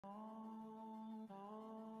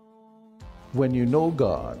When you know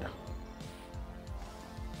God,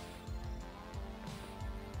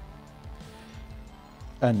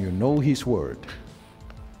 and you know His Word,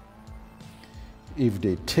 if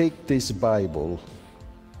they take this Bible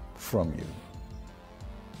from you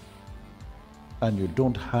and you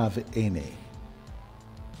don't have any,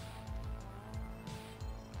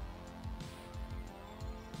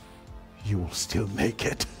 you will still make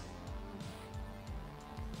it.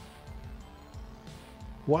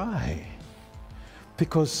 Why?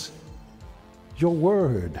 Because your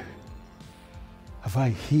word have I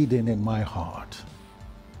hidden in my heart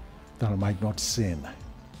that I might not sin.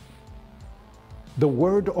 The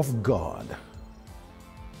word of God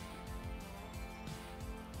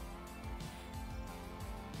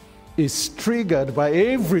is triggered by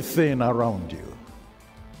everything around you.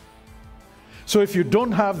 So if you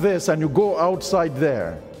don't have this and you go outside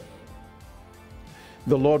there,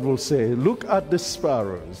 the Lord will say, look at the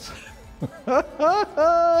sparrows.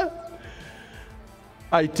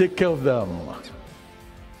 I take care of them.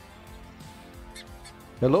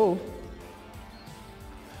 Hello?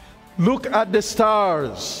 Look at the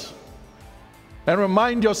stars and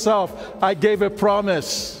remind yourself, I gave a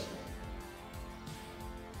promise.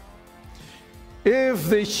 If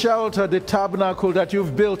the shelter, the tabernacle that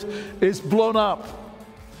you've built is blown up,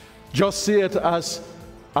 just see it as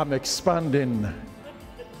I'm expanding.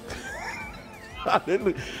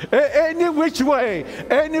 Any which way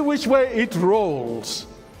it rolls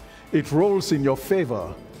in your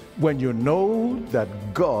favor when you know that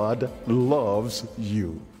God loves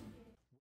you.